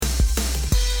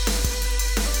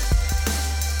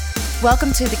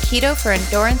Welcome to the Keto for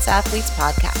Endurance Athletes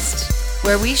podcast,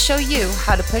 where we show you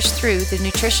how to push through the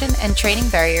nutrition and training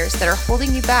barriers that are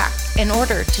holding you back in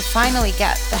order to finally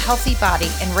get the healthy body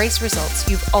and race results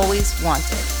you've always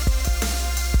wanted.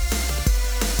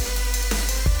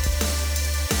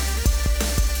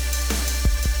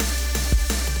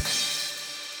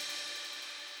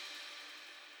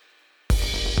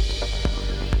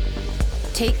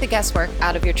 Take the guesswork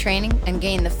out of your training and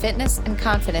gain the fitness and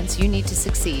confidence you need to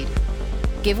succeed.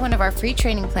 Give one of our free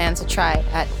training plans a try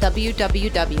at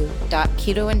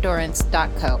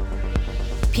www.ketoendurance.co.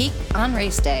 Peak on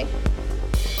race day.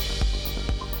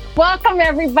 Welcome,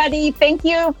 everybody. Thank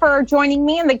you for joining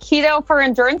me in the Keto for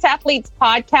Endurance Athletes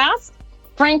podcast.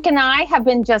 Frank and I have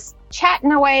been just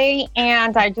chatting away,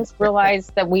 and I just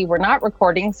realized that we were not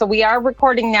recording, so we are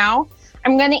recording now.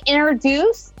 I'm going to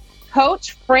introduce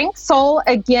Coach Frank Soule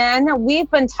again.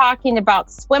 We've been talking about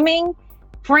swimming.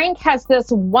 Frank has this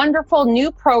wonderful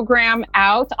new program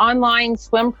out, online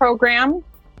swim program,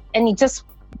 and he just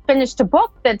finished a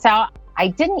book that's out. I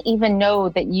didn't even know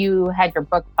that you had your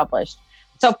book published.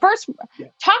 So first,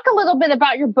 talk a little bit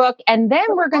about your book, and then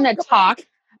we're going to talk.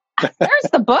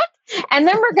 There's the book. And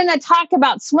then we're going to talk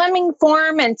about swimming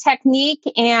form and technique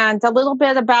and a little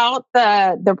bit about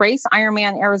the race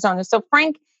Ironman Arizona. So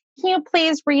Frank, can you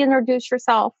please reintroduce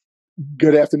yourself?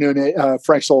 Good afternoon,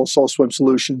 Frank Soule, Soule Swim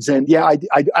Solutions. And yeah,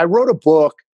 I wrote a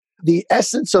book. The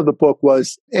essence of the book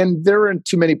was, and there aren't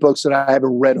too many books that I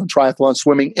haven't read on triathlon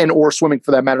swimming or swimming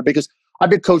for that matter, because I've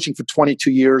been coaching for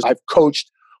 22 years. I've coached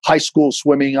high school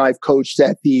swimming. I've coached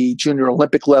at the junior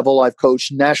Olympic level. I've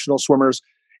coached national swimmers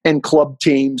and club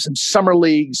teams and summer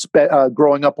leagues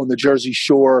growing up on the Jersey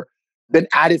Shore. Been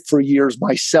at it for years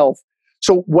myself.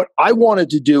 So what I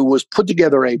wanted to do was put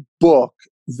together a book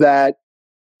that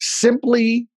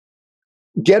simply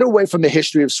get away from the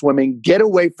history of swimming, get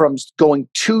away from going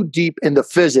too deep into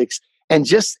physics, and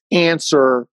just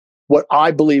answer what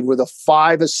I believe were the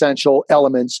 5 essential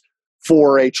elements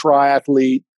for a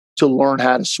triathlete to learn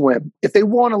how to swim. If they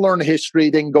want to learn the history,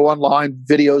 they can go online,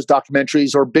 videos,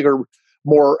 documentaries, or bigger,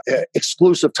 more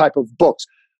exclusive type of books.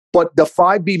 But the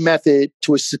 5B method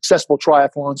to a successful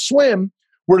triathlon swim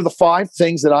were the 5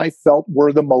 things that I felt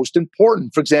were the most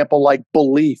important. For example, like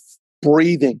belief,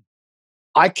 breathing.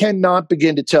 I cannot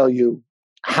begin to tell you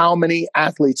how many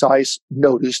athletes I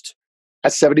noticed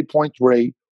at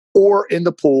 70.3 or in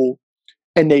the pool,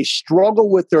 and they struggle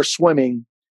with their swimming,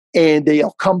 and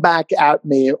they'll come back at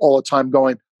me all the time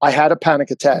going, I had a panic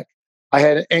attack. I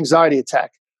had an anxiety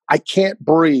attack. I can't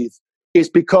breathe. It's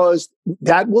because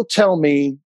that will tell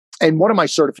me, and one of my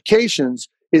certifications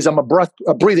is I'm a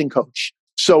breathing coach.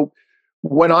 So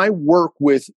when I work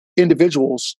with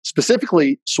individuals,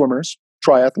 specifically swimmers,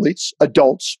 triathletes,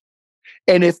 adults,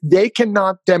 and if they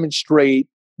cannot demonstrate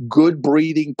good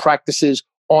breathing practices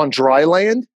on dry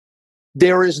land,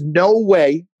 there is no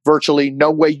way, virtually no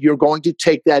way, you're going to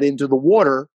take that into the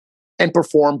water and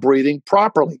perform breathing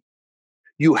properly.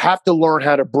 You have to learn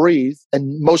how to breathe,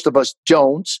 and most of us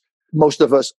don't. Most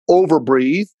of us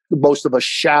overbreathe. Most of us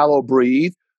shallow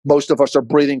breathe. Most of us are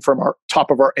breathing from our top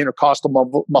of our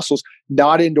intercostal muscles,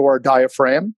 not into our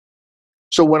diaphragm.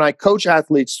 So when I coach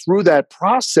athletes through that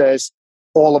process,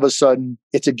 all of a sudden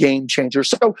it's a game changer.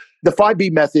 So the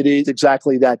 5B method is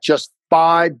exactly that, just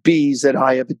 5 Bs that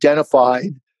I have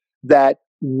identified that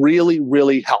really,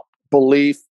 really help.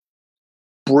 Belief,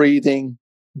 breathing,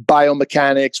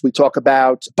 biomechanics. We talk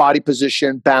about body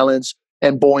position, balance,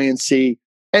 and buoyancy.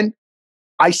 And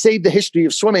I save the history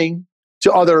of swimming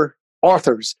to other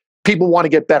authors. People want to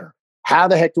get better. How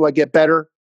the heck do I get better?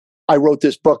 I wrote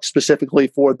this book specifically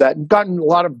for that and gotten a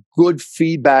lot of good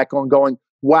feedback on going,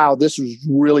 wow, this has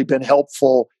really been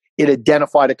helpful. It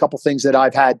identified a couple things that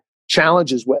I've had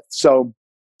challenges with. So,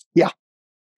 yeah.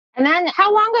 And then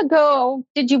how long ago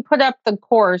did you put up the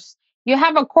course? You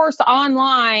have a course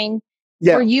online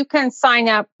where you can sign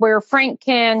up, where Frank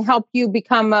can help you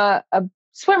become a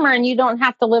swimmer, and you don't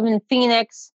have to live in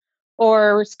Phoenix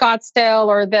or Scottsdale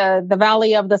or the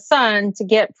Valley of the Sun to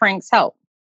get Frank's help.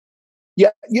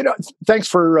 Yeah, thanks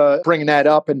for bringing that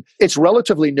up. And it's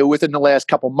relatively new within the last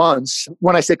couple months.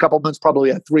 When I say couple months,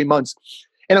 probably 3 months.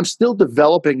 And I'm still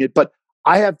developing it, but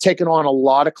I have taken on a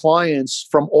lot of clients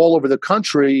from all over the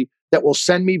country that will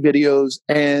send me videos,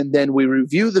 and then we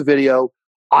review the video.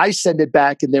 I send it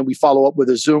back, and then we follow up with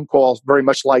a Zoom call very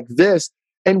much like this.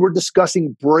 And we're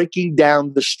discussing breaking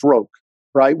down the stroke,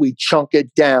 right? We chunk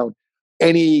it down.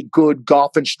 Any good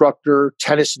golf instructor,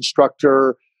 tennis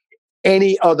instructor,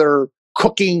 any other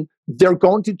cooking, they're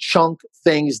going to chunk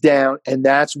things down. And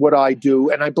that's what I do.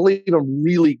 And I believe I'm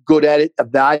really good at it,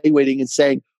 evaluating and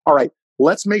saying, all right,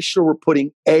 let's make sure we're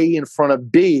putting A in front of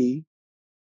B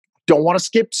don't want to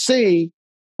skip C,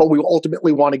 but we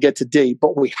ultimately want to get to D.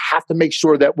 But we have to make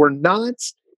sure that we're not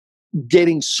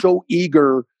getting so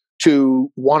eager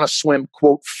to want to swim,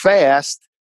 quote, fast,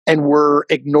 and we're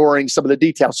ignoring some of the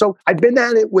details. So I've been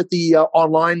at it with the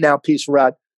online now piece for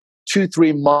about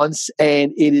 2-3 months,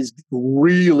 and it is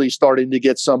really starting to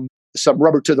get some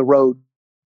rubber to the road.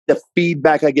 The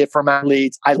feedback I get from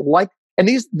athletes, I like, and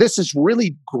this is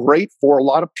really great for a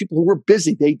lot of people who are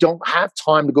busy. They don't have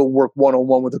time to go work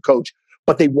one-on-one with a coach,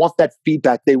 but they want that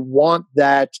feedback. They want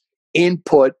that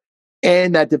input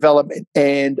and that development.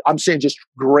 And I'm seeing just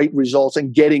great results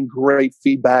and getting great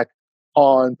feedback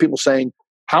on people saying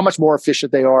how much more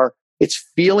efficient they are. It's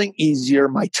feeling easier.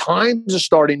 My times are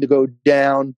starting to go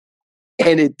down,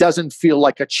 and it doesn't feel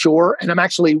like a chore. And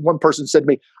one person said to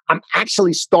me, I'm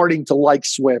actually starting to like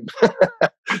swim.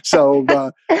 So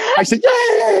I said,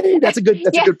 yay, that's a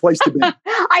good place to be.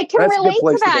 I can relate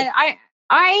to that.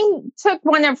 I took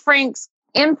one of Frank's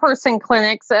in-person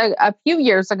clinics a few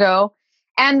years ago.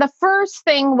 And the first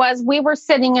thing was we were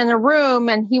sitting in a room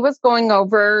and he was going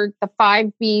over the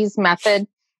 5 B's method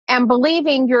and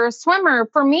believing you're a swimmer.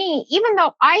 For me, even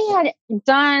though I had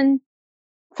done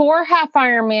 4 half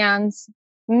Ironmans,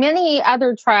 many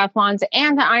other triathlons,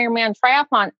 and the Ironman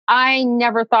triathlon, I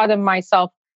never thought of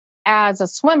myself as a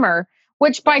swimmer,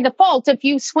 which by default, if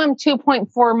you swim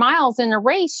 2.4 miles in a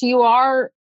race, you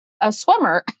are a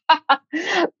swimmer. But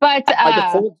by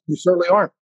default, you certainly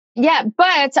are. Yeah, but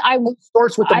it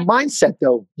starts with the mindset,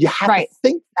 though. You have to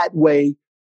think that way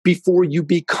before you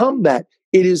become that.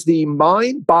 It is the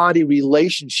mind-body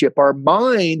relationship. Our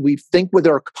mind, we think with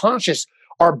our conscious.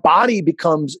 Our body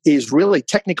is really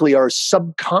technically our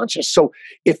subconscious. So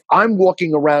if I'm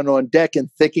walking around on deck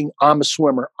and thinking, I'm a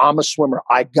swimmer,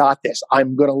 I got this,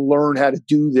 I'm going to learn how to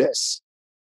do this.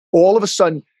 All of a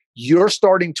sudden, you're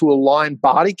starting to align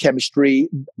body chemistry,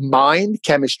 mind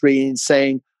chemistry, and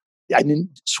saying, I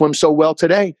didn't swim so well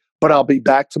today, but I'll be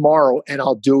back tomorrow and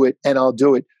I'll do it.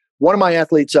 One of my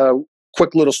athletes,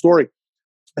 quick little story.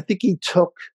 I think he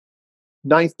took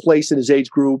 9th place in his age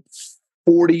group,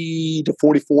 40 to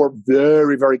 44,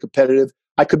 very, very competitive.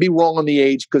 I could be wrong on the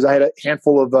age because I had a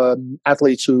handful of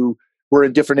athletes who were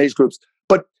in different age groups.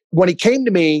 But when he came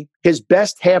to me, his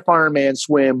best half Ironman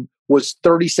swim was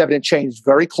 37 and change,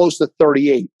 very close to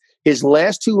 38. His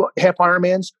last 2 half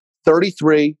Ironmans,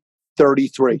 33,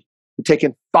 33. He'd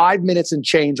taken 5 minutes and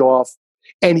change off,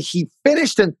 and he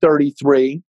finished in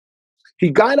 33. He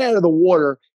got out of the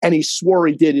water, and he swore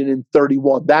he did it in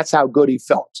 31. That's how good he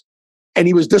felt. And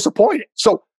he was disappointed.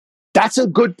 So that's a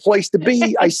good place to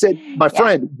be. I said, my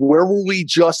friend, where were we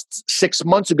just 6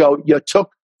 months ago? You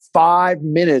took 5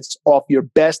 minutes off your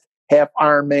best half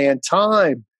Ironman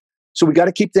time. So we got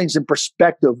to keep things in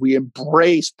perspective. We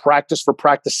embrace practice for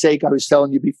practice sake. I was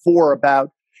telling you before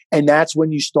about, and that's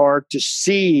when you start to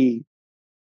see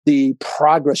the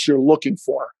progress you're looking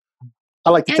for. I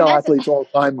like to tell athletes all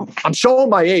the time, I'm showing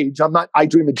my age. I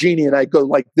dream a genie and I go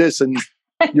like this, and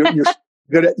you're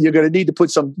going to need to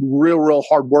put some real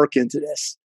hard work into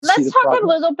this. Let's talk a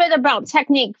little bit about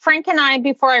technique. Frank and I,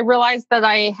 before I realized that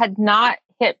I had not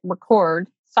hit record,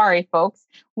 sorry, folks,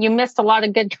 you missed a lot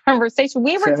of good conversation.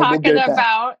 We were talking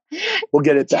about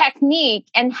technique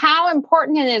and how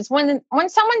important it is. When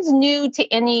someone's new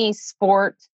to any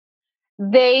sport,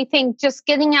 they think just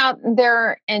getting out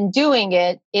there and doing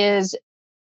it is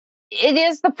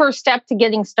the first step to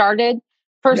getting started.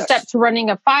 First step to running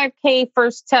a 5K.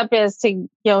 First step is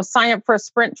to sign up for a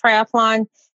sprint triathlon,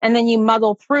 and then you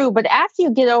muddle through. But after you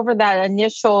get over that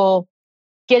initial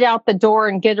get out the door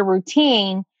and get a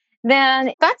routine,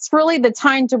 then that's really the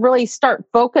time to really start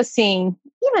focusing.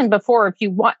 Even before,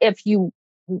 if you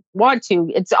want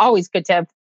to, it's always good to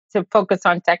focus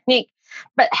on technique.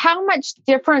 But how much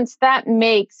difference that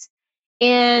makes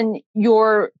in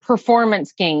your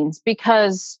performance gains,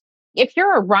 because if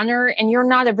you're a runner and you're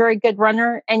not a very good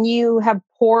runner and you have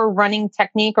poor running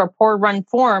technique or poor run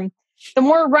form, the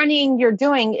more running you're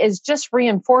doing is just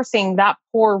reinforcing that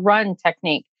poor run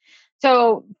technique.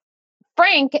 So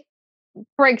Frank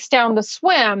breaks down the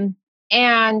swim.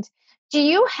 And do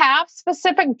you have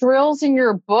specific drills in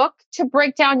your book to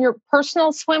break down your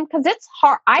personal swim? Because it's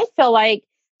hard. I feel like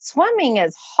swimming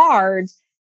is hard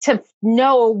to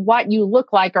know what you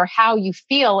look like or how you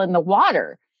feel in the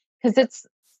water, because it's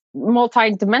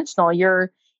multi-dimensional.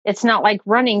 It's not like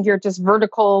running, you're just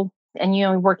vertical and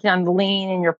you're working on the lean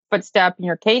and your footstep and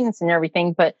your cadence and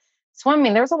everything. But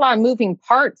swimming, there's a lot of moving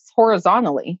parts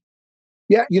horizontally.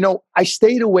 Yeah, I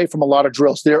stayed away from a lot of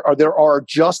drills. There are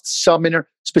just some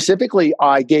specifically,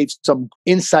 I gave some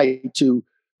insight to,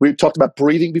 we talked about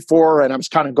breathing before, and I was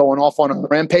kind of going off on a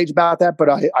rampage about that, but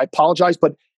I apologize.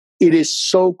 But it is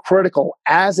so critical.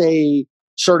 As a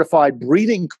certified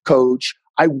breathing coach,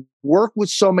 I work with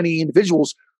so many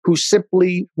individuals who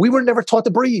simply, we were never taught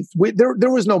to breathe.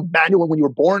 There was no manual when you were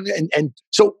born. And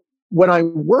so when I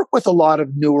work with a lot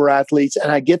of newer athletes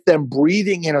and I get them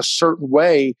breathing in a certain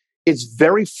way, it's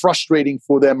very frustrating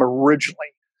for them originally.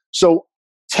 So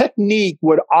technique,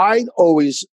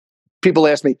 people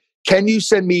ask me, can you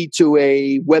send me to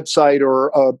a website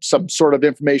or some sort of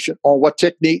information on what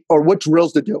technique or what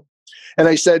drills to do? And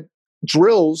I said,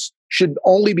 drills should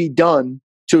only be done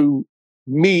to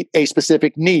meet a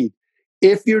specific need.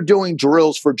 If you're doing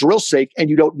drills for drill's sake and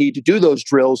you don't need to do those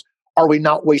drills, are we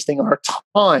not wasting our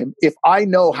time? If I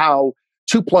know how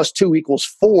 2 + 2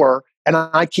 = 4 and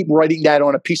I keep writing that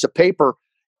on a piece of paper,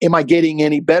 am I getting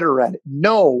any better at it?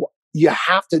 No, you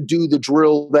have to do the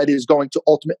drill that is going to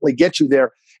ultimately get you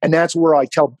there. And that's where I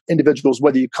tell individuals,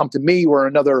 whether you come to me or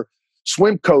another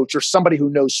swim coach or somebody who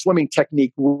knows swimming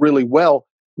technique really well,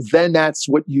 then that's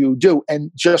what you do.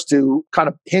 And just to kind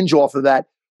of hinge off of that,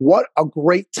 what a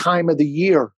great time of the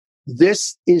year.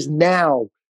 This is now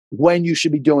when you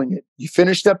should be doing it. You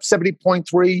finished up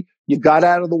 70.3, you got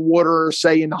out of the water,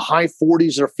 say in the high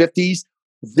 40s or 50s.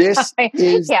 This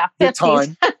is the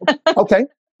time. Okay.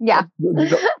 Yeah.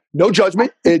 No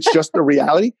judgment. It's just the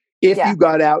reality. If you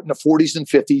got out in the 40s and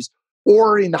 50s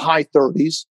or in the high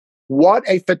 30s, what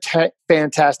a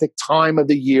fantastic time of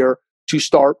the year to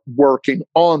start working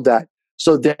on that.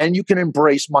 So then you can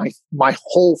embrace my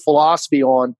whole philosophy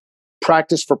on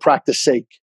practice for practice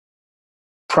sake.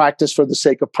 Practice for the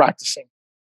sake of practicing.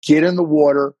 Get in the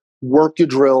water, work your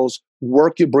drills,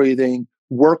 work your breathing,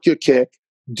 work your kick,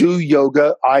 do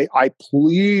yoga. I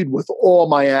plead with all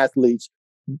my athletes,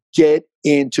 get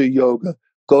into yoga.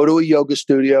 Go to a yoga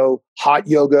studio, hot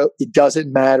yoga, it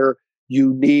doesn't matter.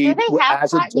 You need... Do they have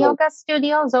hot yoga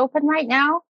studios open right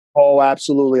now? Oh,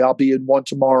 absolutely. I'll be in one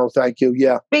tomorrow. Thank you.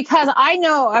 Yeah. Because I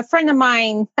know a friend of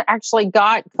mine actually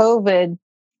got COVID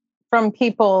from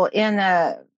people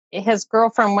his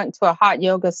girlfriend went to a hot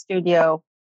yoga studio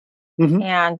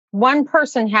and one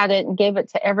person had it and gave it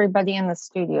to everybody in the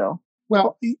studio.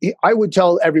 Well, I would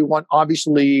tell everyone,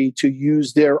 obviously, to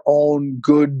use their own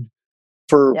good,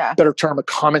 for better term, a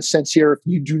common sense here. If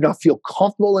you do not feel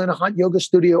comfortable in a hot yoga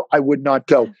studio, I would not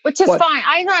go. Which is fine.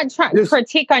 I'm not trying to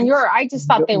critique on I just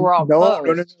thought they were all closed.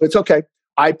 No, it's okay.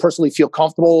 I personally feel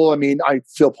comfortable. I mean, I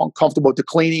feel comfortable with the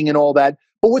cleaning and all that.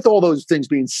 But with all those things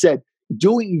being said,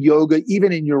 doing yoga,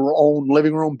 even in your own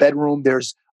living room, bedroom,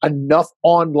 there's enough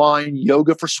online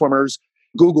yoga for swimmers.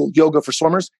 Google yoga for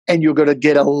swimmers, and you're going to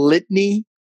get a litany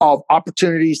of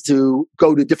opportunities to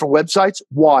go to different websites.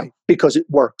 Why? Because it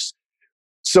works.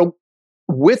 So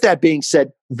with that being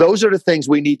said, those are the things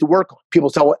we need to work on. People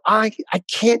say, well, I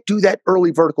can't do that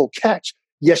early vertical catch.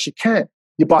 Yes, you can.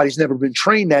 Your body's never been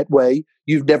trained that way.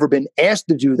 You've never been asked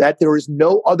to do that. There is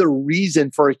no other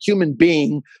reason for a human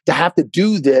being to have to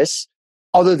do this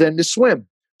other than to swim.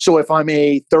 So if I'm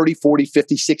a 30, 40,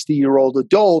 50, 60-year-old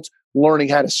adult learning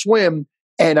how to swim,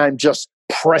 and I'm just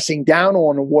pressing down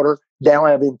on the water, now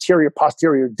I have anterior,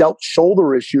 posterior delt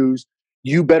shoulder issues,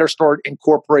 you better start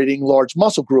incorporating large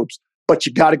muscle groups. But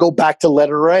you got to go back to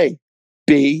letter A.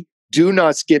 B, do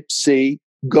not skip C,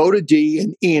 go to D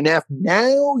and E and F.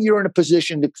 Now you're in a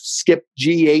position to skip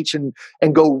G, H, and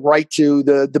go right to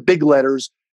the big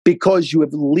letters, because you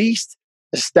have at least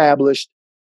established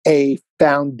a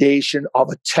foundation of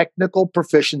a technical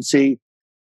proficiency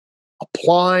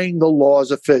applying the laws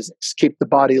of physics. Keep the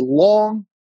body long,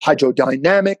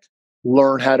 hydrodynamic,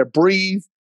 learn how to breathe,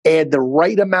 add the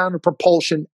right amount of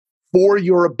propulsion for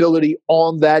your ability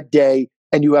on that day,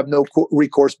 and you have no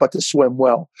recourse but to swim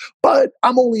well. But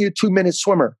I'm only a 2-minute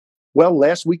swimmer. Well,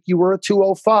 last week you were a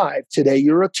 2:05. Today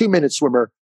you're a 2-minute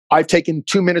swimmer. I've taken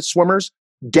 2-minute swimmers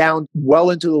down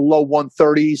well into the low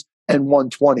 130s and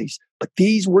 120s. But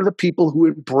these were the people who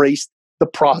embraced the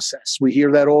process. We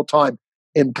hear that all the time.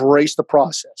 Embrace the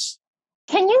process.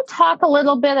 Can you talk a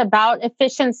little bit about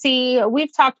efficiency?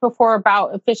 We've talked before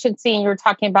about efficiency, and you're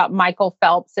talking about Michael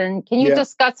Phelps. And can you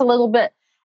discuss a little bit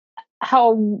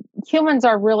how humans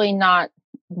are really not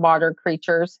water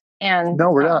creatures? And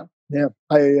no, we're not.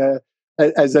 Yeah,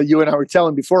 as you and I were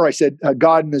telling before, I said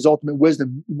God in His ultimate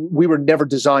wisdom, we were never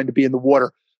designed to be in the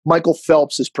water. Michael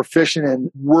Phelps is proficient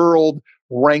and world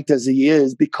ranked as he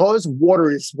is because water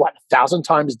is 1,000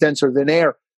 times denser than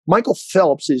air. Michael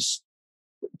Phelps is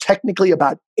technically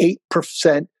about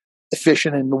 8%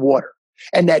 efficient in the water.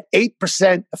 And that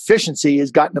 8% efficiency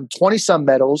has gotten him 20-some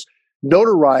medals,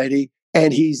 notoriety,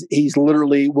 and he's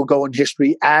literally will go in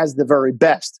history as the very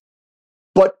best.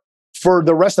 But for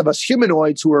the rest of us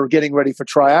humanoids who are getting ready for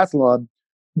triathlon,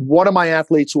 one of my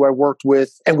athletes who I worked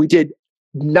with, and we did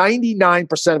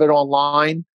 99% of it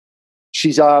online.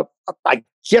 She's, I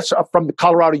guess, from the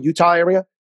Colorado, Utah area.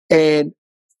 And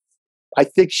I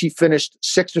think she finished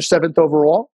 6th or 7th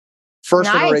overall.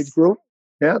 First in her age group.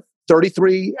 Yeah.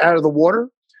 33 out of the water.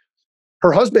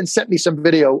 Her husband sent me some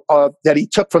video that he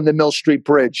took from the Mill Street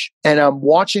Bridge. And I'm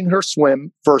watching her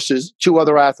swim versus 2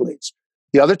 other athletes.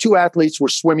 The other 2 athletes were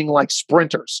swimming like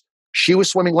sprinters. She was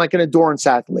swimming like an endurance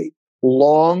athlete.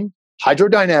 Long,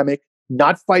 hydrodynamic,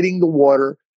 not fighting the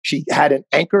water. She had an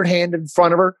anchored hand in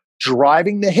front of her,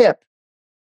 driving the hip.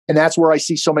 And that's where I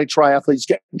see so many triathletes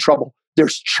get in trouble. They're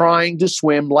trying to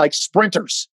swim like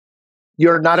sprinters.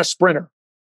 You're not a sprinter.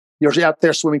 You're out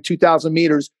there swimming 2,000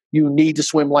 meters. You need to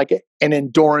swim like an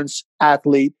endurance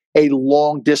athlete, a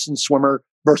long distance swimmer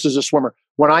versus a swimmer.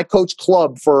 When I coached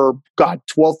club for,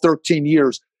 12, 13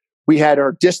 years, we had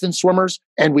our distance swimmers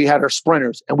and we had our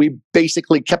sprinters. And we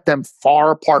basically kept them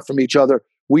far apart from each other.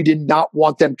 We did not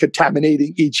want them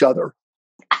contaminating each other.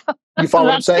 You follow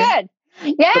what I'm saying?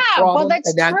 Good. Yeah, well,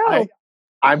 that's true.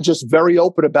 I'm just very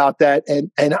open about that.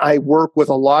 And I work with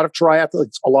a lot of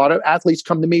triathletes. A lot of athletes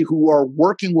come to me who are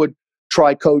working with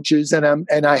tri coaches, and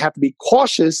I have to be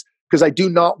cautious because I do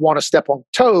not want to step on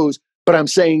toes, but I'm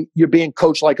saying you're being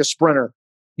coached like a sprinter.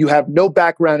 You have no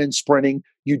background in sprinting.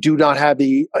 You do not have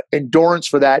the endurance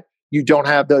for that. You don't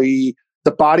have the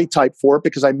body type for it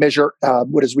because I measure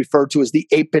what is referred to as the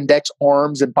apex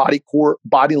arms and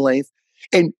body length.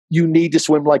 And you need to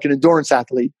swim like an endurance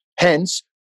athlete. Hence,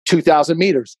 2,000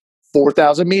 meters,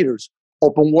 4,000 meters,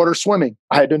 open water swimming.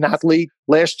 I had an athlete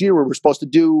last year we were supposed to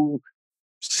do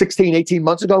 16, 18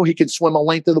 months ago. He could swim a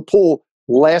length of the pool.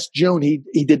 Last June, he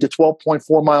did the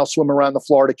 12.4 mile swim around the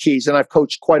Florida Keys. And I've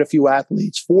coached quite a few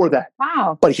athletes for that.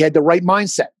 Wow. But he had the right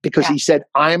mindset because he said,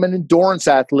 I'm an endurance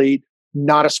athlete,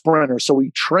 not a sprinter. So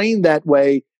we trained that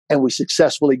way and we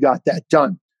successfully got that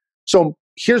done. So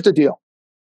here's the deal.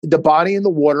 The body in the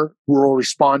water will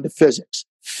respond to physics.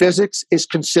 Physics is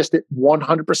consistent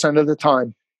 100% of the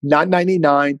time, not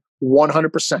 99,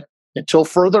 100%. Until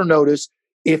further notice,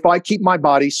 if I keep my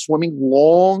body swimming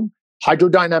long,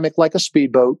 hydrodynamic like a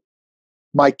speedboat,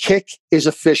 my kick is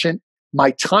efficient,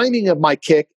 my timing of my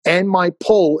kick and my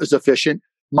pull is efficient,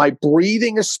 my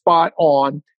breathing is spot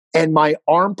on, and my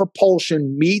arm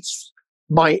propulsion meets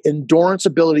my endurance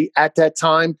ability at that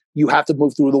time, you have to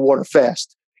move through the water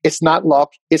fast. It's not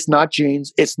luck. It's not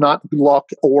genes. It's not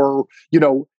luck or,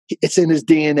 it's in his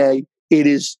DNA. It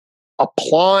is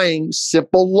applying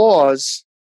simple laws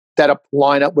that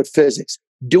line up with physics.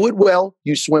 Do it well,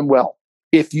 you swim well.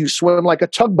 If you swim like a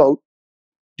tugboat,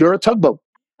 you're a tugboat.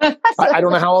 I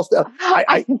don't know how else.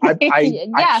 I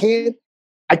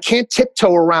can't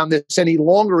tiptoe around this any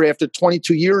longer after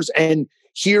 22 years and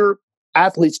hear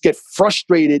athletes get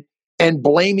frustrated and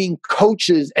blaming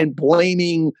coaches and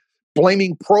blaming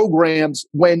programs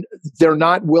when they're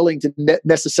not willing to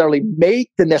necessarily make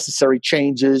the necessary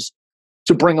changes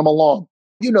to bring them along.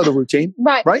 You know the routine.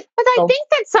 Right. But I think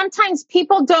that sometimes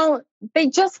people they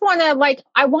just want to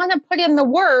I want to put in the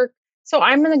work. So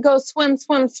I'm going to go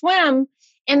swim.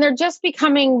 And they're just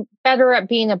becoming better at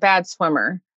being a bad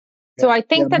swimmer. So I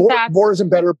think that's more isn't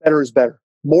better. Better is better.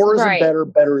 More isn't better.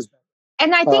 Better is better.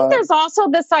 And I think there's also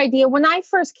this idea when I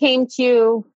first came to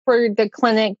you for the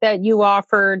clinic that you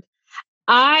offered,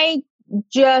 I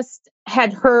just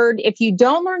had heard if you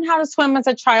don't learn how to swim as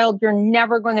a child, you're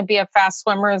never going to be a fast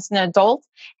swimmer as an adult.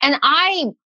 And I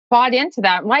bought into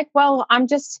that. I'm like, well, I'm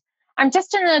just an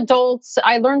adult.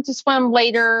 I learned to swim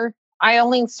later. I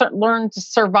only learned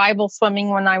survival swimming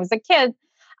when I was a kid.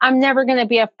 I'm never going to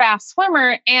be a fast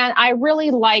swimmer. And I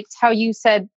really liked how you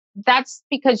said that's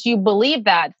because you believe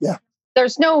that. Yeah.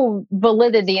 There's no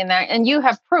validity in that. And you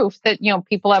have proof that,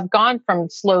 people have gone from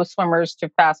slow swimmers to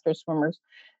faster swimmers.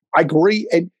 I agree.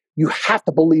 And you have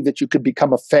to believe that you could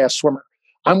become a fast swimmer.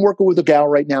 I'm working with a gal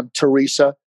right now,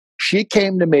 Teresa. She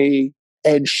came to me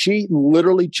and she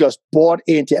literally just bought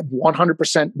into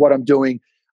 100% what I'm doing.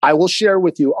 I will share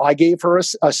with you. I gave her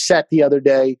a set the other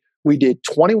day. We did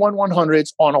 21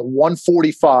 100s on a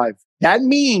 145. That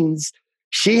means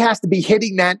she has to be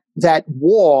hitting that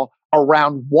wall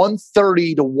around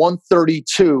 130 to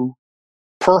 132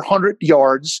 per 100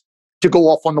 yards to go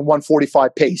off on the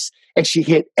 145 pace. And she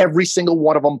hit every single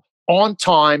one of them on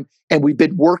time. And we've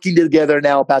been working together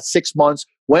now about 6 months.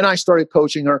 When I started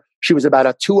coaching her, she was about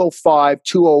a 205,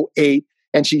 208,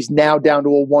 and she's now down to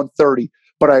a 130.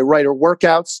 But I write her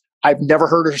workouts. I've never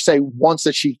heard her say once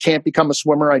that she can't become a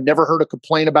swimmer. I never heard her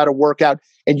complain about a workout.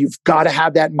 And you've got to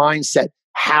have that mindset.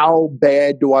 How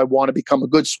bad do I want to become a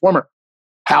good swimmer?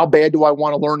 How bad do I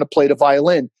want to learn to play the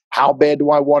violin? How bad do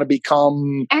I want to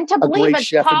become and to a believe great it's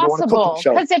chef and go on a possible? cooking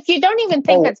show? Because if you don't even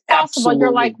think it's possible,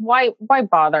 you're like, why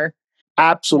bother?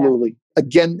 Absolutely. Yeah.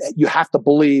 Again, you have to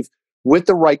believe with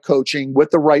the right coaching,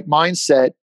 with the right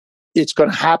mindset, it's going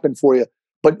to happen for you.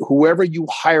 But whoever you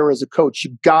hire as a coach,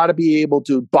 you got to be able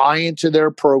to buy into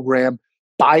their program,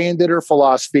 buy into their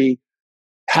philosophy,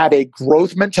 have a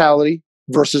growth mentality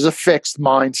versus a fixed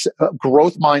mindset,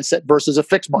 growth mindset versus a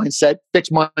fixed mindset.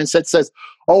 Fixed mindset says,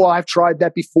 oh, I've tried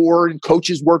that before and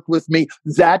coaches worked with me.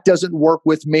 That doesn't work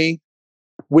with me.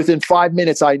 Within 5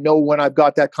 minutes, I know when I've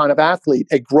got that kind of athlete.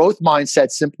 A growth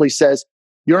mindset simply says,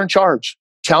 you're in charge.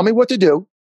 Tell me what to do.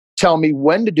 Tell me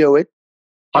when to do it.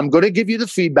 I'm going to give you the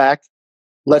feedback.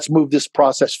 Let's move this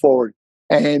process forward.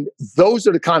 And those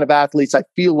are the kind of athletes I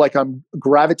feel like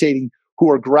who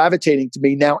are gravitating to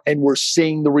me now, and we're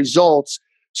seeing the results.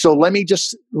 So let me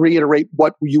just reiterate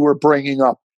what you were bringing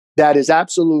up. That is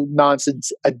absolute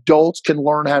nonsense. Adults can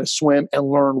learn how to swim and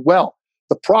learn well.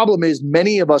 The problem is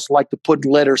many of us like to put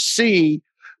letter C,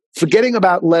 forgetting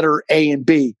about letter A and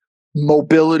B,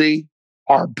 mobility,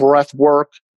 our breath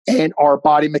work, and our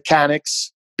body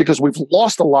mechanics, because we've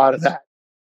lost a lot of that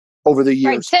over the years.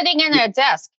 Right, sitting in a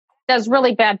desk does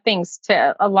really bad things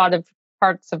to a lot of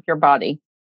parts of your body.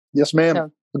 Yes, ma'am.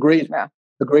 So, agreed. Yeah.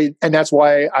 Agreed. And that's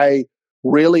why I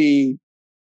really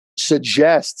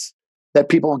suggest that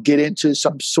people get into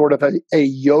some sort of a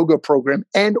yoga program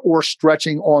and or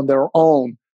stretching on their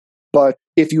own. But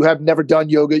if you have never done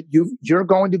yoga, you're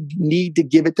going to need to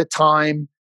give it the time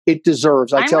it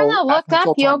deserves. I'm going to look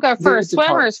up yoga for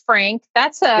swimmers, Frank.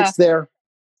 It's there.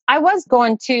 I was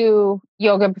going to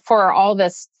yoga before all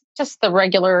this, just the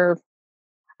regular.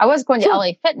 I was going to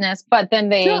LA Fitness, but then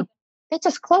they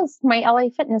just closed my LA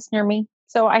Fitness near me.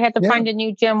 So I had to find a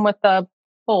new gym with a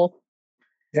pool.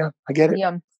 Yeah, I get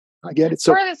it. I get it.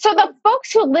 So the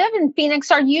folks who live in Phoenix,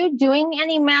 are you doing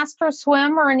any master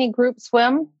swim or any group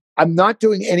swim? I'm not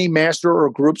doing any master or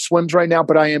group swims right now,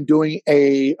 but I am doing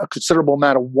a considerable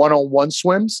amount of one-on-one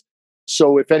swims.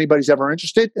 So if anybody's ever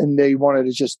interested and they wanted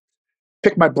to just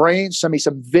pick my brain, send me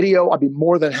some video, I'd be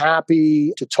more than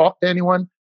happy to talk to anyone.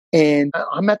 And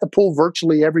I'm at the pool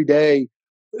virtually every day.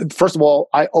 First of all,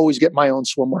 I always get my own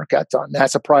swim workout done.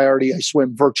 That's a priority. I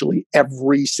swim virtually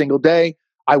every single day.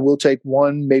 I will take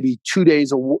 1, maybe 2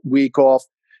 days a week off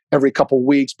every couple of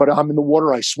weeks, but I'm in the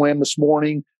water. I swam this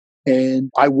morning,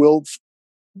 and I will,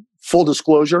 full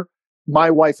disclosure,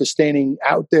 my wife is standing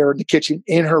out there in the kitchen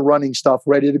in her running stuff,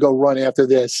 ready to go run after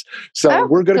this. So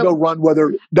we're going to go run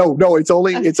it's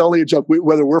only a joke.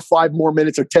 Whether we're 5 more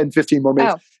minutes or 10, 15 more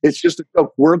minutes, it's just a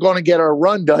joke. We're going to get our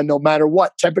run done no matter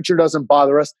what. Temperature doesn't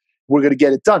bother us. We're going to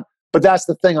get it done. But that's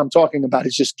the thing I'm talking about,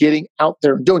 is just getting out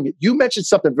there and doing it. You mentioned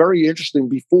something very interesting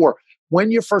before.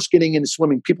 When you're first getting into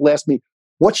swimming, people ask me,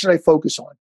 what should I focus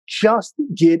on? Just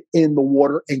get in the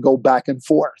water and go back and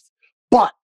forth.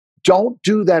 But don't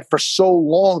do that for so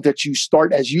long that you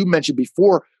start, as you mentioned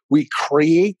before, we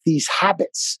create these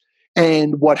habits.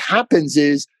 And what happens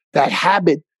is that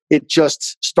habit, it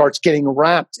just starts getting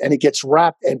wrapped, and it gets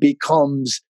wrapped and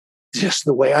becomes just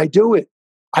the way I do it.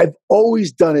 I've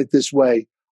always done it this way.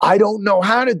 I don't know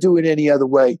how to do it any other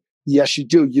way. Yes, you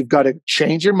do. You've got to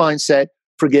change your mindset,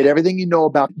 forget everything you know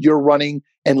about your running,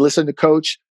 and listen to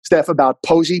Coach Steph about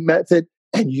posing method,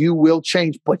 and you will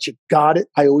change. But you got it.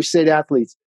 I always say to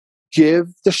athletes,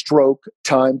 give the stroke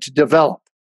time to develop.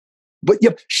 But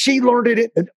she learned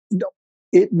it. No,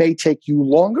 it may take you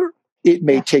longer. It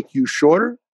may take you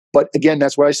shorter. But again,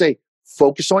 that's what I say.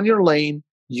 Focus on your lane.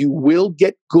 You will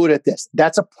get good at this.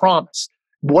 That's a promise.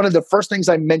 One of the first things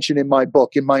I mentioned in my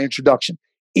book, in my introduction,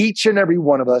 each and every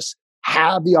one of us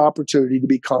have the opportunity to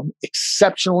become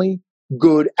exceptionally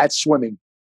good at swimming.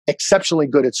 Exceptionally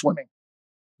good at swimming.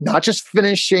 Not just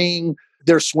finishing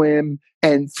their swim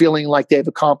and feeling like they've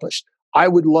accomplished. I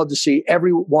would love to see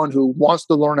everyone who wants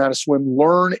to learn how to swim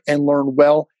learn and learn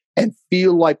well and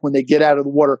feel like when they get out of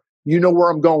the water, you know where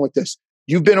I'm going with this.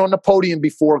 You've been on the podium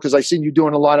before because I've seen you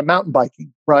doing a lot of mountain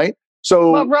biking, right?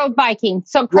 So road biking.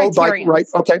 So road bike, right?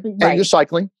 Okay. Right. And you're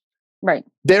cycling. Right.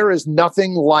 There is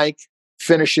nothing like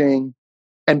finishing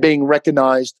and being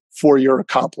recognized for your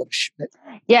accomplishment.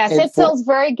 Yes, it feels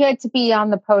very good to be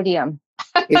on the podium.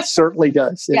 It certainly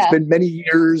does. It's been many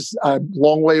years,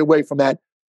 long way away from that.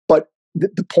 But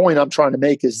the point I'm trying to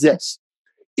make is this.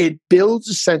 It builds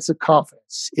a sense of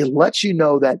confidence. It lets you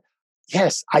know that,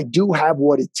 yes, I do have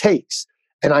what it takes.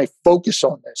 And I focus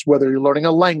on this, whether you're learning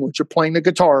a language or playing the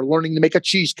guitar, learning to make a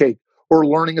cheesecake, or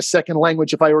learning a second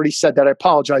language. If I already said that, I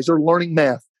apologize, or learning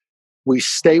math. We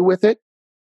stay with it.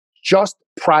 Just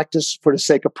practice for the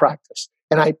sake of practice.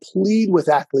 And I plead with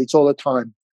athletes all the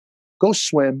time, go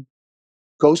swim,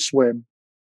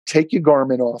 take your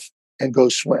garment off and go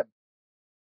swim.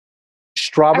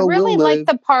 Strava I really will like live.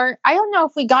 the part. I don't know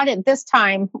if we got it this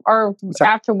time or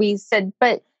after we said,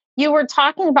 but you were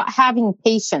talking about having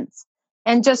patience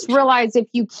and just realize if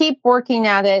you keep working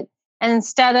at it, and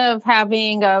instead of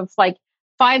having like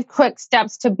 5 quick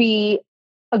steps to be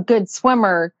a good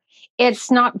swimmer,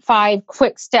 it's not 5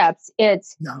 quick steps.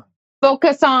 It's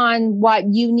focus on what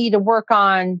you need to work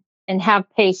on and have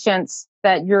patience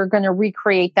that you're going to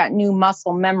recreate that new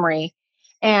muscle memory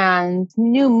and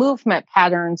new movement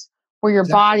patterns where your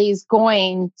body's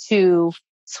going to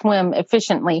swim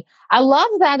efficiently. I love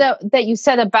that you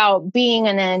said about being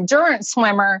an endurance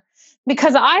swimmer,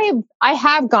 because I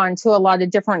have gone to a lot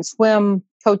of different swim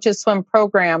coaches, swim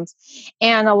programs,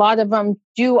 and a lot of them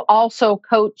do also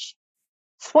coach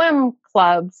swim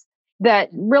clubs, that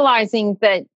realizing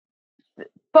that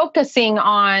focusing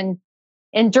on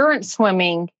endurance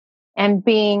swimming and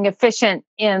being efficient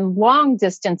in long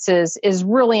distances is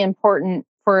really important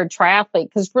for a triathlete,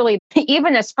 because really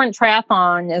even a sprint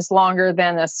triathlon is longer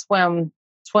than a swim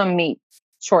meet,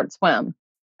 short swim.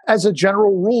 As a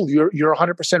general rule, you're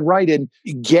 100% right, and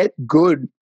get good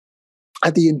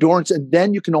at the endurance, and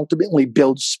then you can ultimately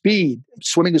build speed.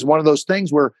 Swimming is one of those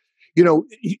things where,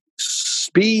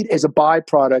 speed is a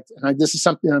byproduct. And this is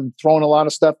something I'm throwing a lot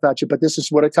of stuff at you, but this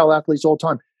is what I tell athletes all the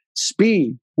time.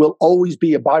 Speed will always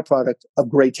be a byproduct of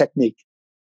great technique.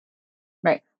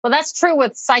 Right. Well, that's true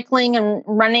with cycling and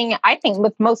running. I think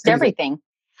with most everything.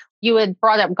 You had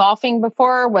brought up golfing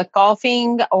before, with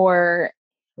golfing or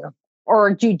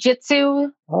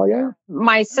jujitsu. Oh, yeah.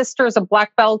 My sister's a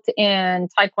black belt in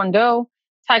Taekwondo.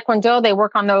 They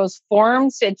work on those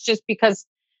forms. It's just because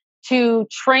to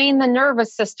train the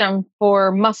nervous system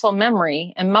for muscle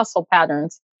memory and muscle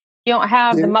patterns. You don't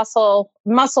have the muscle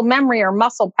memory or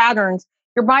muscle patterns,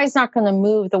 your body's not going to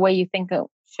move the way you think it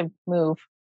should move.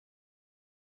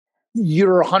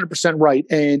 You're 100% right.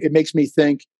 And it makes me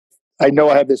think, I know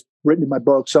I have this written in my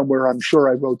book somewhere. I'm sure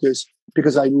I wrote this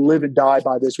because I live and die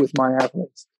by this with my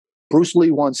athletes. Bruce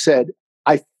Lee once said,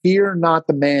 I fear not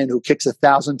the man who kicks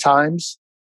 1,000 times.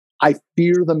 I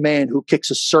fear the man who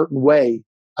kicks a certain way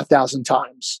 1,000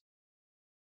 times.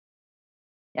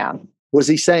 Yeah. What is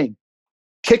he saying?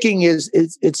 Kicking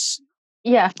it's.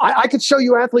 Yeah. I could show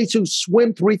you athletes who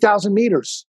swim 3,000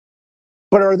 meters,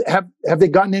 but have they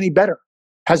gotten any better?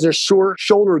 Has their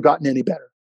shoulder gotten any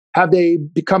better? Have they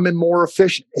become more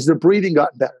efficient? Has their breathing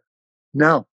gotten better?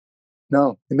 No.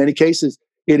 In many cases,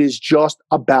 it is just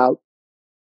about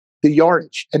the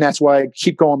yardage. And that's why I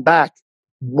keep going back.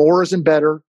 More isn't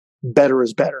better. Better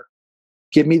is better.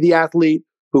 Give me the athlete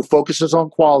who focuses on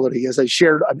quality. As I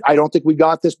shared, I don't think we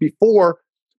got this before,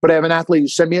 but I have an athlete who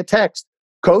sent me a text.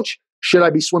 Coach, should I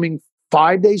be swimming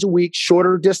 5 days a week,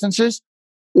 shorter distances,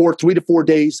 or 3 to 4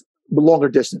 days, longer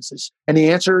distances? And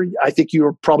the answer, I think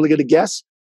you're probably going to guess,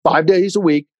 5 days a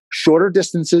week, shorter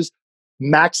distances,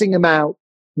 maxing them out,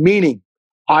 meaning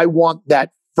I want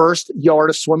that first yard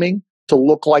of swimming to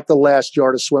look like the last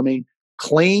yard of swimming,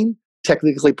 clean,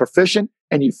 technically proficient,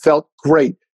 and you felt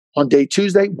great on day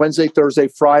Tuesday, Wednesday, Thursday,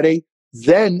 Friday.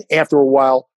 Then after a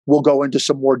while, we'll go into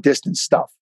some more distance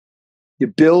stuff. You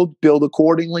build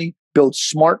accordingly, build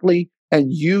smartly,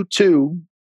 and you too,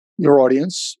 your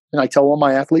audience, and I tell all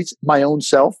my athletes, my own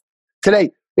self,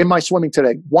 today, in my swimming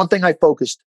today, one thing I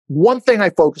focused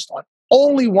on,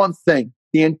 only one thing,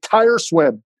 the entire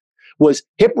swim was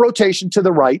hip rotation to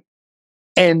the right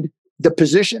and the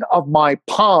position of my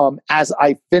palm as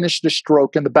I finished the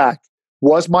stroke in the back.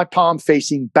 Was my palm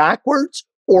facing backwards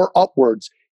or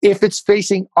upwards? If it's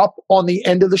facing up on the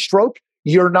end of the stroke,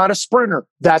 you're not a sprinter.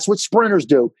 That's what sprinters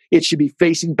do. It should be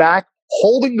facing back,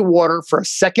 holding the water for a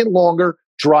second longer,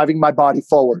 driving my body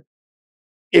forward.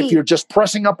 If you're just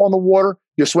pressing up on the water,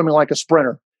 you're swimming like a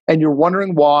sprinter. And you're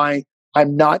wondering why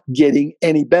I'm not getting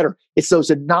any better. It's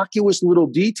those innocuous little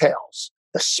details,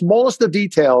 the smallest of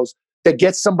details that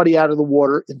get somebody out of the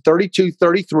water in 32,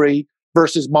 33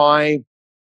 versus my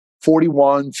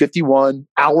 41, 51,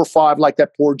 hour 5, like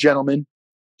that poor gentleman.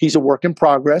 He's a work in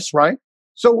progress, right?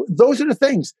 So those are the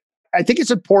things. I think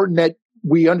it's important that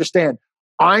we understand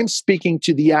I'm speaking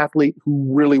to the athlete who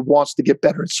really wants to get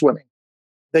better at swimming.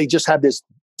 They just have this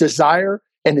desire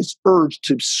and this urge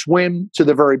to swim to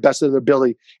the very best of their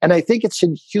ability. And I think it's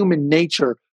in human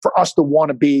nature for us to want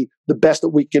to be the best that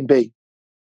we can be,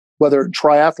 whether in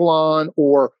triathlon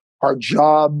or our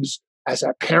jobs, as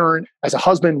a parent, as a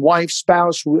husband, wife,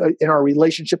 spouse, in our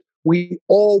relationship. We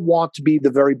all want to be the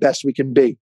very best we can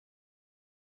be.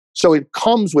 So it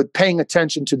comes with paying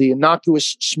attention to the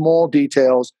innocuous small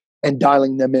details and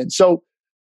dialing them in. So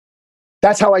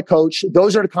That's how I coach.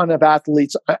 Those are the kind of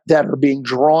athletes that are being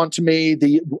drawn to me.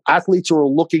 The athletes who are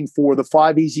looking for the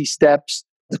 5 easy steps,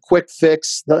 the quick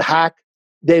fix, the hack,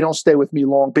 they don't stay with me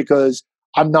long because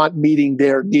I'm not meeting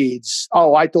their needs.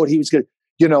 Oh, I thought he was going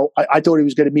to, I thought he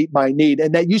was going to meet my need.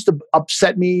 And that used to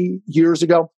upset me years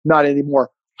ago. Not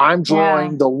anymore. I'm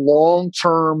drawing the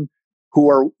long-term who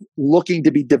are looking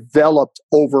to be developed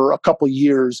over a couple of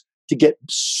years to get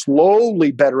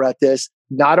slowly better at this,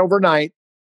 not overnight.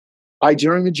 I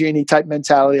Dream a Genie type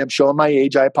mentality. I'm showing my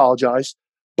age. I apologize.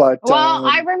 But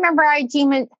I remember I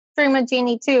Dream a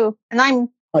Genie too. And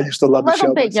I used to love the show.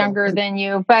 A little bit younger than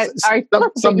you, but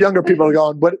some younger people are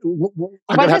going, what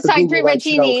is I Dream a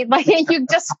Genie? Like you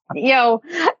just,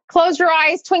 close your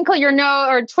eyes, twinkle your nose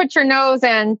or twitch your nose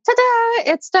and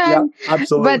ta-da, it's done. Yeah,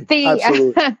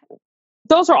 absolutely. But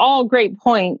those are all great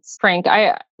points, Frank.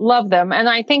 I love them. And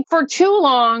I think for too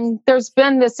long, there's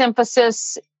been this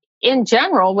emphasis in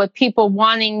general with people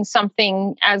wanting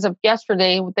something as of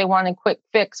yesterday, they want a quick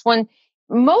fix when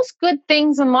most good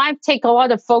things in life take a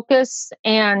lot of focus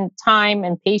and time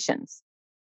and patience.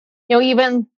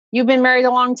 Even you've been married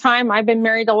a long time. I've been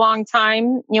married a long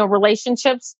time.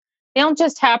 Relationships, they don't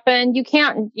just happen. You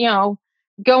can't,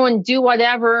 go and do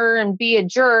whatever and be a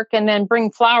jerk and then bring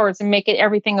flowers and make it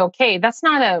everything okay. That's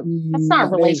not a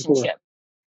relationship.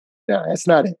 Yeah, that's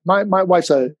not it. My wife's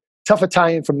a tough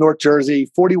Italian from North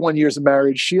Jersey, 41 years of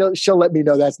marriage. She'll let me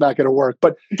know that's not going to work.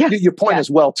 But your point is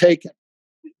well taken.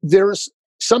 There's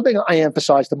something I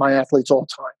emphasize to my athletes all the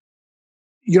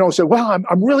time. So,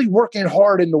 I'm really working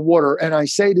hard in the water. And I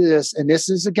say to this, and this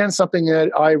is again something that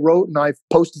I wrote and I've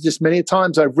posted this many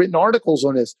times. I've written articles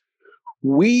on this.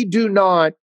 We do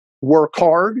not work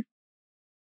hard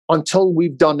until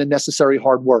we've done the necessary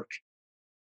hard work.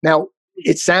 Now,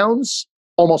 it sounds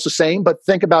almost the same, but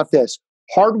think about this.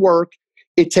 Hard work,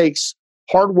 it takes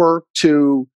hard work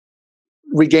to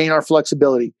regain our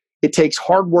flexibility. It takes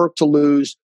hard work to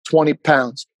lose 20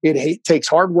 pounds. It takes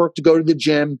hard work to go to the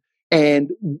gym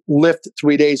and lift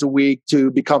 3 days a week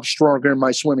to become stronger in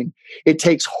my swimming. It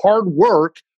takes hard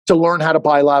work to learn how to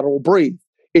bilateral breathe.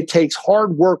 It takes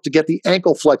hard work to get the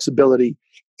ankle flexibility.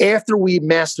 After we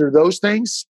master those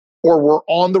things, or we're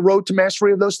on the road to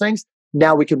mastery of those things,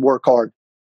 now we can work hard.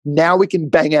 Now we can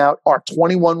bang out our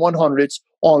 21 100s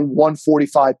on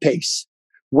 145 pace.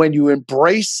 When you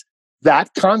embrace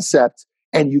that concept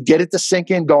and you get it to sink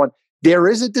in going, there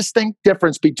is a distinct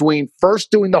difference between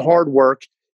first doing the hard work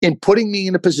and putting me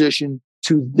in a position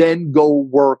to then go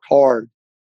work hard.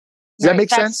 Does that make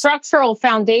sense? Structural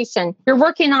foundation. You're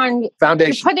working on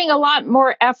foundation. You're putting a lot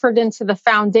more effort into the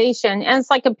foundation. And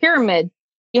it's like a pyramid.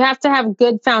 You have to have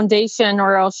good foundation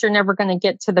or else you're never going to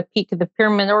get to the peak of the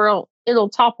pyramid or it'll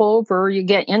topple over or you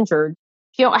get injured.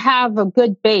 If you don't have a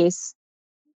good base,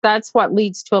 that's what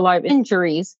leads to a lot of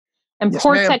injuries. And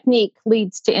poor technique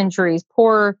leads to injuries.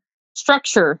 Poor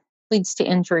structure leads to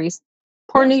injuries.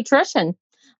 Poor nutrition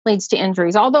leads to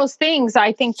injuries. All those things,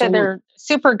 I think that they're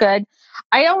super good.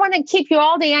 I don't want to keep you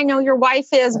all day. I know your wife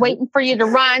is waiting for you to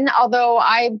run, although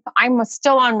I'm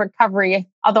still on recovery,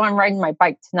 although I'm riding my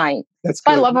bike tonight. That's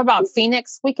what I love about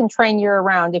Phoenix. We can train year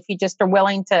round if you just are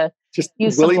willing to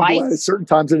use some lights. At certain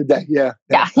times of the day. Yeah.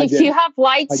 If you have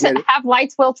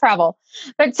lights, we'll travel.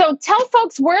 But so tell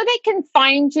folks where they can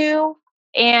find you.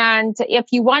 And if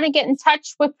you want to get in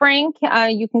touch with Frank,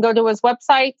 you can go to his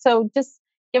website. So just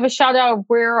give a shout out of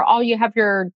where all you have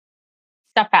your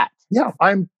stuff at. Yeah,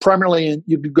 I'm primarily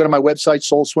you can go to my website,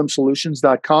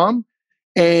 soulswimsolutions.com.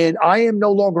 And I am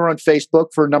no longer on Facebook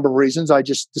for a number of reasons. I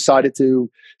just decided to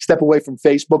step away from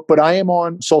Facebook, but I am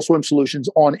on Soul Swim Solutions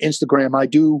on Instagram. I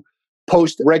do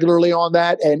post regularly on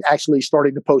that and actually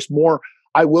starting to post more.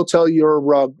 I will tell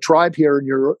your tribe here and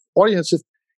your audience,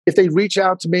 if they reach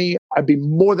out to me, I'd be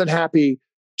more than happy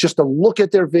just to look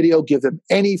at their video, give them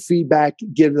any feedback,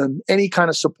 give them any kind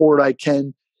of support I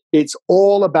can. It's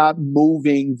all about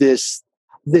moving this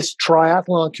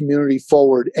triathlon community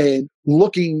forward and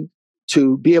looking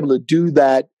to be able to do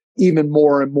that even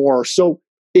more and more. So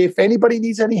if anybody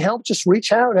needs any help, just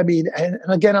reach out. I mean, and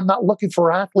again, I'm not looking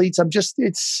for athletes. And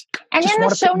in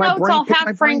the show notes, I'll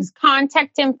have Frank's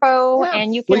contact info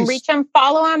and you can reach him,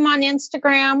 follow him on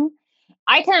Instagram.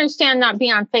 I can understand not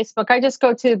being on Facebook. I just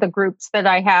go to the groups that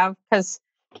I have because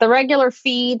the regular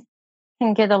feed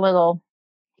can get a little...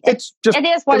 It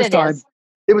is what it is.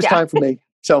 It was time for me.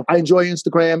 So I enjoy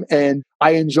Instagram and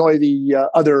I enjoy the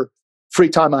other free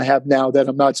time I have now that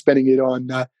I'm not spending it on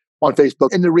Facebook.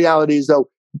 And the reality is, though,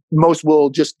 most will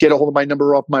just get a hold of my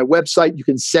number off my website. You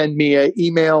can send me an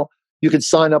email. You can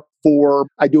sign up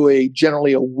I do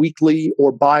generally a weekly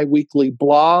or bi-weekly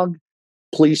blog.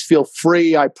 please feel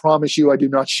free. I promise you, I do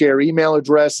not share email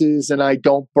addresses and I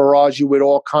don't barrage you with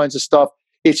all kinds of stuff.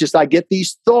 It's just I get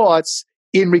these thoughts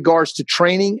in regards to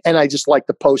training and I just like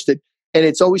to post it. And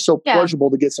it's always so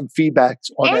pleasurable to get some feedback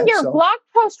on that. And your blog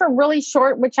posts are really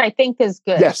short, which I think is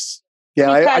good. Yes.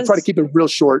 Yeah, I try to keep it real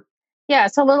short. Yeah,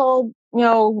 it's a little,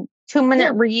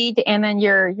 2-minute read, and then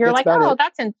you're like, oh,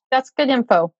 that's good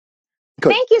info.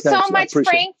 Good. Thank you so much,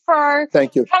 Frank, for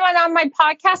coming on my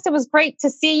podcast. It was great to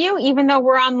see you, even though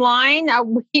we're online.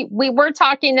 We were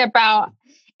talking about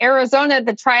Arizona,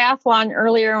 the triathlon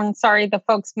earlier, and sorry the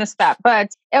folks missed that.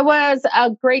 But it was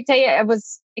a great day. It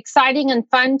was exciting and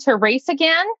fun to race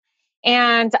again.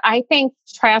 And I think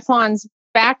triathlon's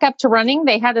back up to running.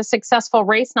 They had a successful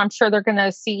race, and I'm sure they're going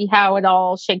to see how it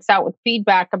all shakes out with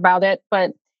feedback about it.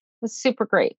 But it was super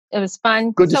great. It was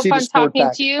fun. Good to see the sport talking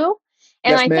back. to you.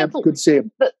 And yes, ma'am. Good to see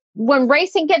you. When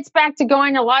racing gets back to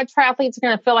going, a lot of triathletes are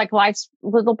going to feel like life's a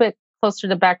little bit closer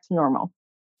to back to normal.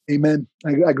 Amen.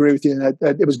 I agree with you.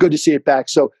 It was good to see it back.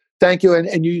 So thank you,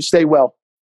 and you stay well.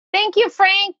 Thank you,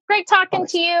 Frank. Great talking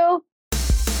to you.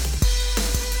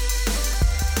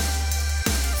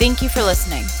 Thank you for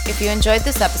listening. If you enjoyed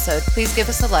this episode, please give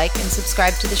us a like and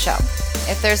subscribe to the show.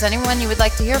 If there's anyone you would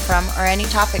like to hear from or any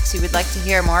topics you would like to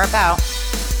hear more about,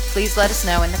 please let us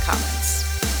know in the comments.